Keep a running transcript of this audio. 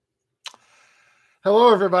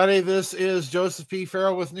Hello, everybody. This is Joseph P.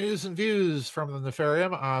 Farrell with news and views from the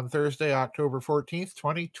Nefarium on Thursday, October 14th,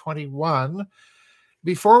 2021.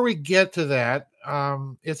 Before we get to that,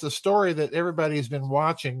 it's a story that everybody's been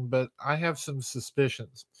watching, but I have some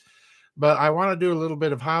suspicions. But I want to do a little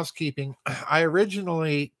bit of housekeeping. I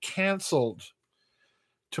originally canceled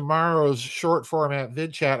tomorrow's short format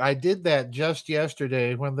vid chat. I did that just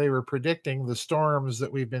yesterday when they were predicting the storms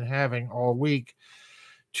that we've been having all week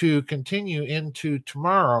to continue into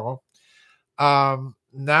tomorrow.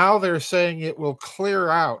 Now they're saying it will clear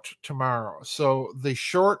out tomorrow. So the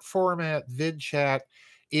short format vid chat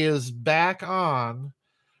is back on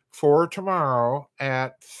for tomorrow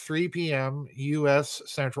at 3 p.m. U.S.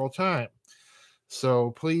 Central Time.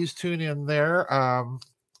 So please tune in there.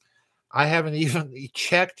 I haven't even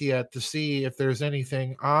checked yet to see if there's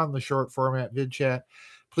anything on the short format vid chat.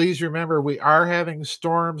 Please remember, we are having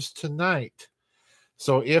storms tonight.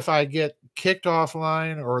 So if I get kicked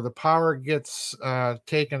offline or the power gets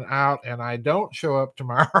taken out and I don't show up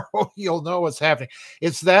tomorrow, you'll know what's happening.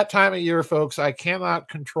 It's that time of year, folks. I cannot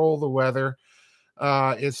control the weather.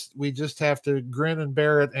 We just have to grin and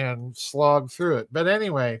bear it and slog through it. But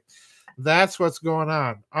anyway, that's what's going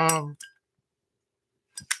on.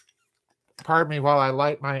 Pardon me while I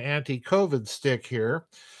light my anti-COVID stick here.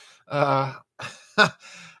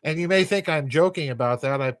 And you may think I'm joking about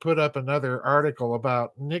that. I put up another article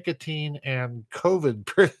about nicotine and COVID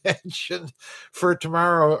prevention for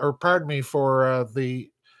tomorrow, or pardon me, for the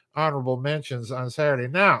honorable mentions on Saturday.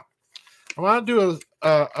 Now, I want to do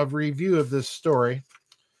a review of this story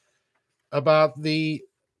about the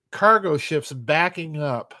cargo ships backing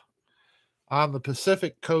up on the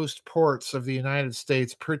Pacific Coast ports of the United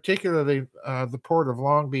States, particularly the port of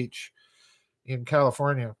Long Beach in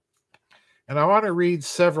California. And I want to read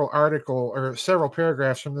several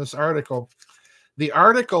paragraphs from this article. The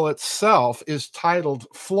article itself is titled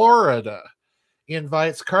 "Florida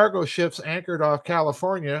Invites Cargo Ships Anchored Off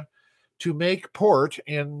California to Make Port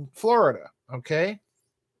in Florida." Okay?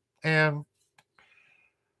 And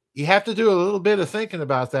you have to do a little bit of thinking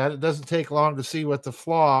about that. It doesn't take long to see what the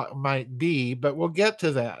flaw might be, but we'll get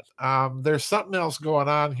to that. There's something else going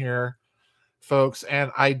on here, folks,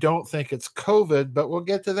 and I don't think it's COVID, but we'll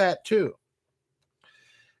get to that too.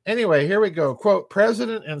 Anyway, here we go. Quote,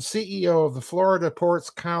 President and CEO of the Florida Ports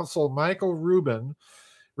Council, Michael Rubin,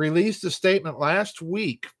 released a statement last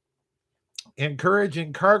week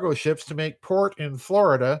encouraging cargo ships to make port in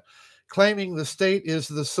Florida, claiming the state is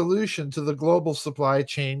the solution to the global supply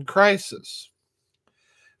chain crisis.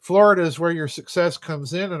 Florida is where your success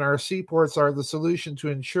comes in, and our seaports are the solution to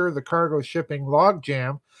ensure the cargo shipping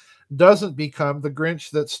logjam doesn't become the Grinch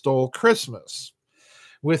that stole Christmas.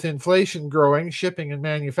 With inflation growing, shipping and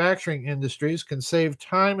manufacturing industries can save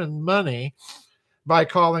time and money by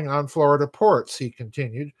calling on Florida ports, he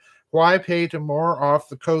continued. Why pay to moor off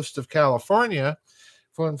the coast of California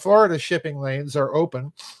when Florida shipping lanes are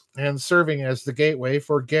open and serving as the gateway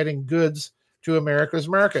for getting goods to America's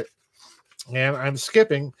market? And I'm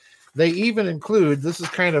skipping. They even include, this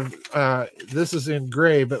is in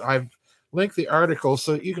gray, but I've linked the article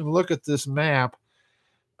so you can look at this map.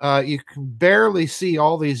 You can barely see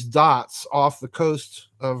all these dots off the coast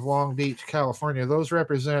of Long Beach, California. Those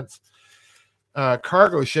represent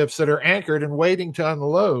cargo ships that are anchored and waiting to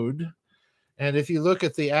unload. And if you look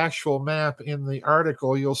at the actual map in the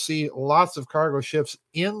article, you'll see lots of cargo ships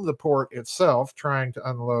in the port itself trying to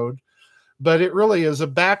unload. But it really is a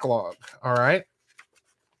backlog, all right?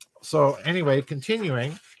 So anyway,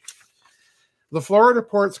 continuing. The Florida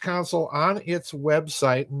Ports Council on its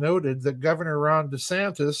website noted that Governor Ron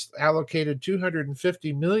DeSantis allocated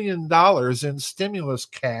 $250 million in stimulus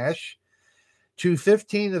cash to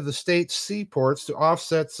 15 of the state's seaports to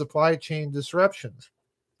offset supply chain disruptions,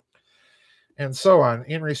 and so on.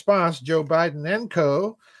 In response, Joe Biden and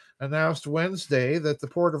co. announced Wednesday that the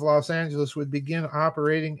Port of Los Angeles would begin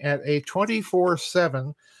operating at a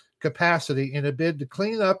 24/7 capacity in a bid to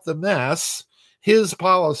clean up the mess his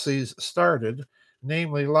policies started,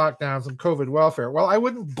 namely lockdowns and COVID welfare. Well, I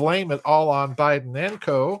wouldn't blame it all on Biden and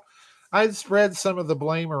co. I'd spread some of the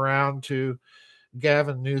blame around to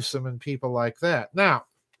Gavin Newsom and people like that. Now,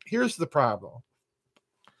 here's the problem.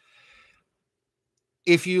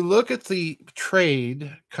 If you look at the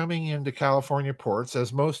trade coming into California ports,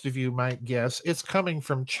 as most of you might guess, it's coming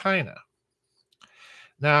from China.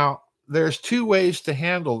 Now, there's two ways to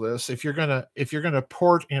handle this if you're gonna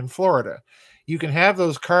port in Florida. You can have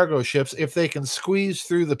those cargo ships, if they can squeeze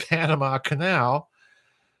through the Panama Canal,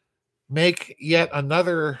 make yet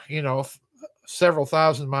another, several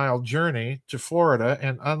thousand-mile journey to Florida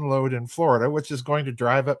and unload in Florida, which is going to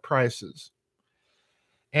drive up prices.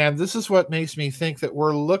 And this is what makes me think that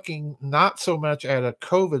we're looking not so much at a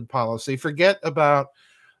COVID policy. Forget about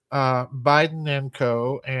Biden and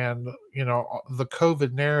co. and the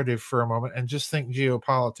COVID narrative for a moment, and just think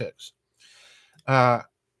geopolitics.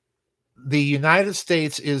 The United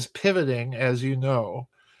States is pivoting, as you know,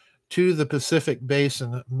 to the Pacific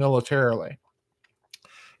Basin militarily.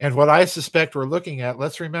 And what I suspect we're looking at,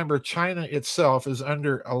 let's remember China itself is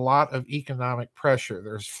under a lot of economic pressure.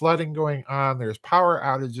 There's flooding going on, there's power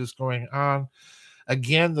outages going on.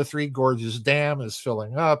 Again, the Three Gorges Dam is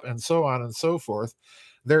filling up, and so on and so forth.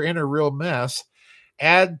 They're in a real mess.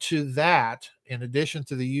 Add to that, in addition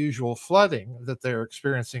to the usual flooding that they're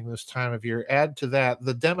experiencing this time of year, add to that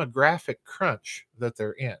the demographic crunch that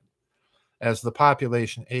they're in as the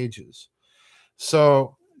population ages.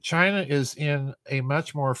 So China is in a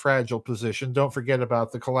much more fragile position. Don't forget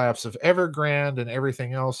about the collapse of Evergrande and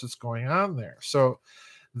everything else that's going on there. So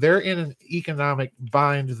they're in an economic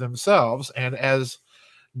bind themselves. And as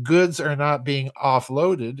goods are not being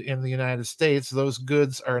offloaded in the United States, those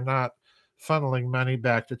goods are not funneling money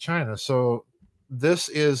back to China. So this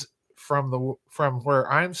is from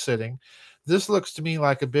where I'm sitting. This looks to me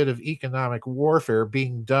like a bit of economic warfare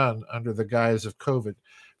being done under the guise of COVID.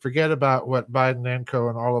 Forget about what Biden and co.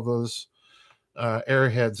 and all of those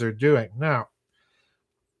airheads are doing. Now,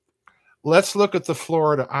 let's look at the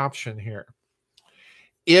Florida option here.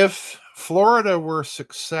 If Florida were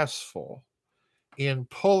successful in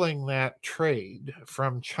pulling that trade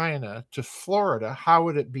from China to Florida, how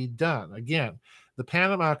would it be done? Again, the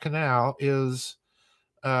Panama Canal is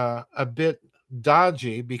a bit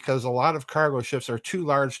dodgy because a lot of cargo ships are too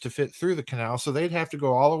large to fit through the canal, so they'd have to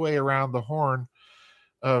go all the way around the Horn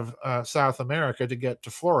of South America to get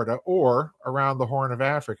to Florida, or around the Horn of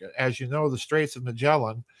Africa. As you know, the Straits of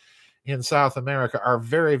Magellan in South America are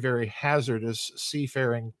very, very hazardous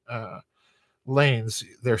seafaring lanes.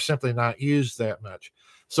 They're simply not used that much.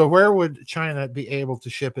 So where would China be able to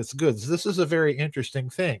ship its goods? This is a very interesting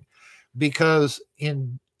thing, because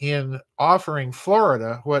in offering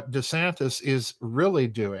Florida, what DeSantis is really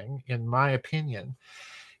doing, in my opinion,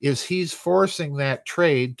 is he's forcing that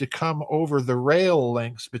trade to come over the rail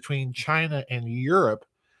links between China and Europe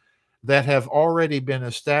that have already been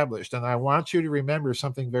established. And I want you to remember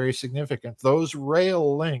something very significant. Those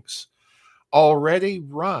rail links already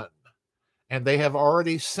run, and they have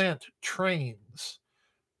already sent trains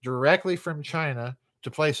directly from China to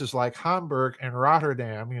places like Hamburg and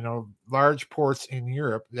Rotterdam, large ports in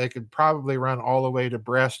Europe. They could probably run all the way to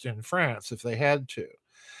Brest in France if they had to.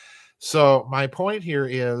 So my point here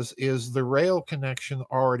is the rail connection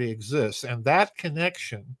already exists, and that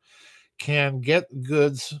connection can get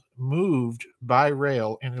goods moved by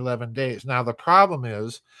rail in 11 days. Now, the problem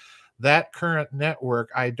is that current network,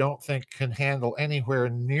 I don't think, can handle anywhere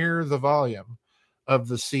near the volume of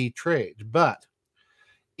the sea trade. But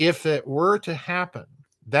if it were to happen,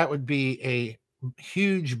 that would be a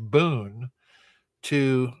huge boon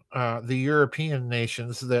to the European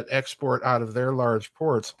nations that export out of their large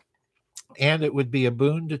ports. And it would be a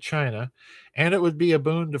boon to China, and it would be a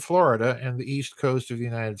boon to Florida and the east coast of the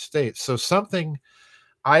United States. So something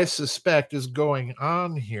I suspect is going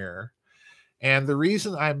on here. And the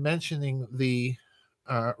reason I'm mentioning the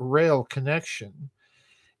rail connection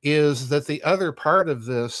is that the other part of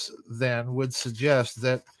this then would suggest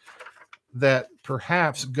that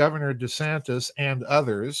perhaps Governor DeSantis and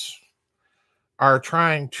others are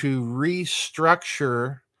trying to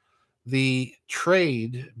restructure the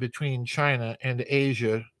trade between China and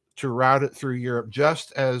Asia to route it through Europe,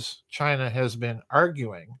 just as China has been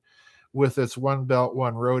arguing with its One Belt,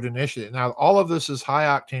 One Road initiative. Now, all of this is high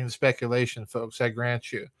octane speculation, folks, I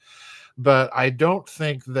grant you. But I don't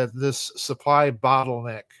think that this supply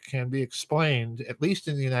bottleneck can be explained, at least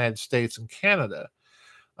in the United States and Canada.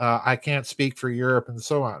 I can't speak for Europe and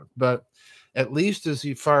so on, but at least as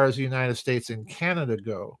far as the United States and Canada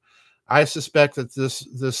go, I suspect that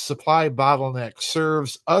this supply bottleneck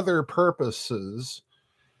serves other purposes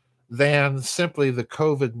than simply the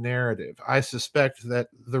COVID narrative. I suspect that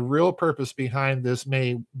the real purpose behind this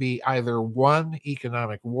may be either one,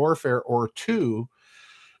 economic warfare, or two,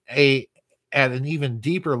 at an even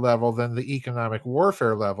deeper level than the economic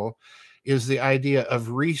warfare level, is the idea of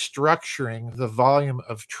restructuring the volume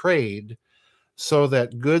of trade so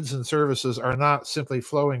that goods and services are not simply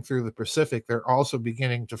flowing through the Pacific. They're also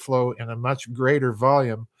beginning to flow in a much greater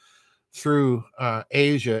volume through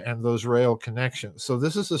Asia and those rail connections. So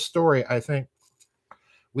this is a story I think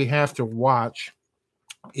we have to watch.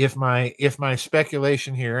 If my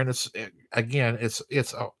speculation here, and it's a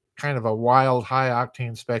kind of a wild, high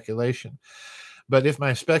octane speculation, but if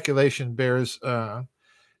my speculation bears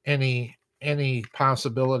any any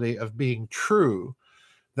possibility of being true,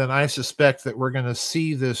 then I suspect that we're going to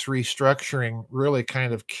see this restructuring really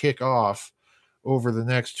kind of kick off over the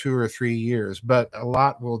next 2 or 3 years. But a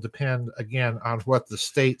lot will depend, again, on what the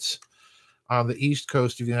states on the East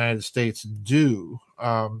Coast of the United States do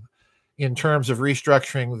in terms of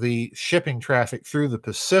restructuring the shipping traffic through the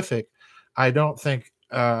Pacific. I don't think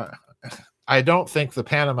the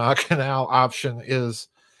Panama Canal option is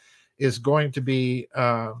going to be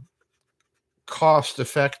cost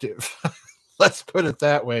effective. Let's put it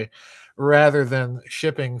that way, rather than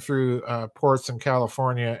shipping through ports in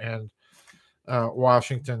California and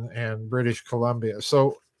Washington and British Columbia.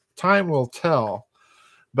 So time will tell,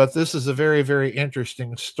 but this is a very, very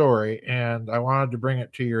interesting story, and I wanted to bring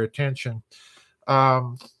it to your attention.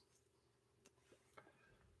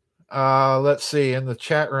 Let's see, in the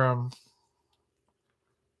chat room,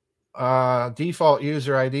 default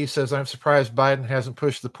user ID says, I'm surprised Biden hasn't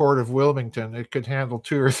pushed the port of Wilmington. It could handle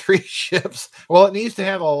 2 or 3 ships. Well, it needs to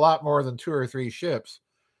handle a lot more than 2 or 3 ships.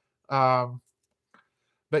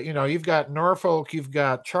 But, you've got Norfolk, you've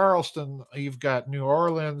got Charleston, you've got New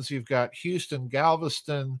Orleans, you've got Houston,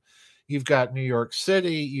 Galveston, you've got New York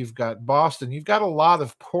City, you've got Boston. You've got a lot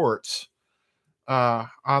of ports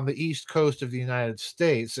on the East Coast of the United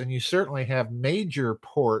States, and you certainly have major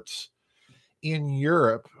ports in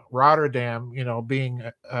Europe, Rotterdam, being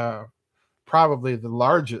probably the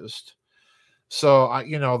largest. So,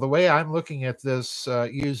 the way I'm looking at this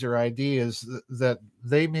user ID is that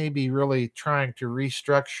they may be really trying to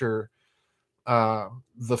restructure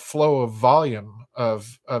the flow of volume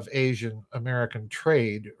of Asian American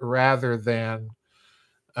trade rather than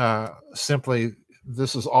simply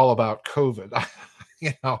this is all about COVID.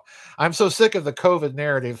 I'm so sick of the COVID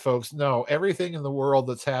narrative, folks. No, everything in the world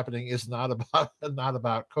that's happening is not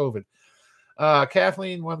about COVID.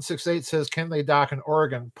 Kathleen 168 says, can they dock in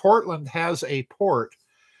Oregon? Portland has a port,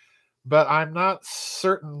 but I'm not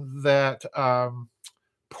certain that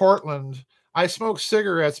Portland. I smoke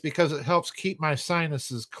cigarettes because it helps keep my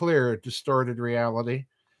sinuses clear. Distorted reality.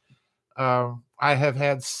 I have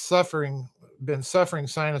been suffering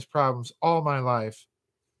sinus problems all my life,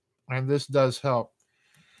 and this does help.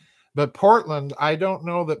 But Portland, I don't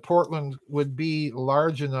know that Portland would be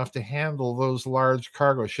large enough to handle those large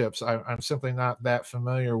cargo ships. I'm simply not that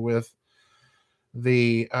familiar with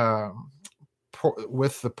the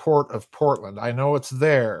port of Portland. I know it's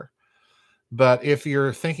there, but if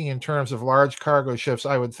you're thinking in terms of large cargo ships,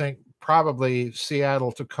 I would think probably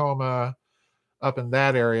Seattle, Tacoma, up in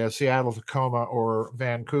that area, Seattle, Tacoma, or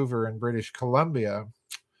Vancouver in British Columbia.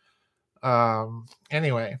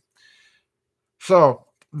 Anyway, so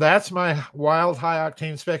that's my wild high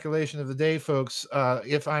octane speculation of the day, folks.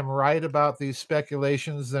 If I'm right about these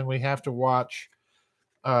speculations, then we have to watch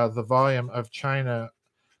the volume of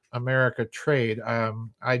China-America trade.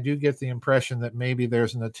 I do get the impression that maybe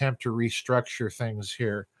there's an attempt to restructure things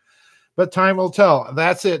here, but time will tell.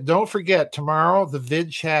 That's it. Don't forget, tomorrow the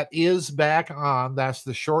vid chat is back on. That's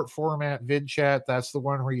the short format vid chat. That's the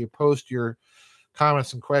one where you post your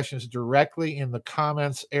comments and questions directly in the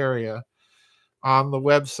comments area on the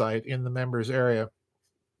website in the members area.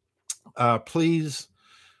 Please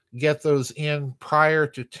get those in prior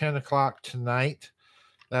to 10 o'clock tonight.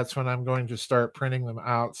 That's when I'm going to start printing them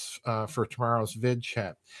out for tomorrow's vid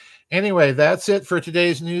chat. Anyway, that's it for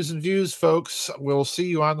today's news and views, folks. We'll see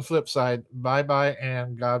you on the flip side. Bye-bye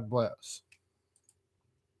and God bless.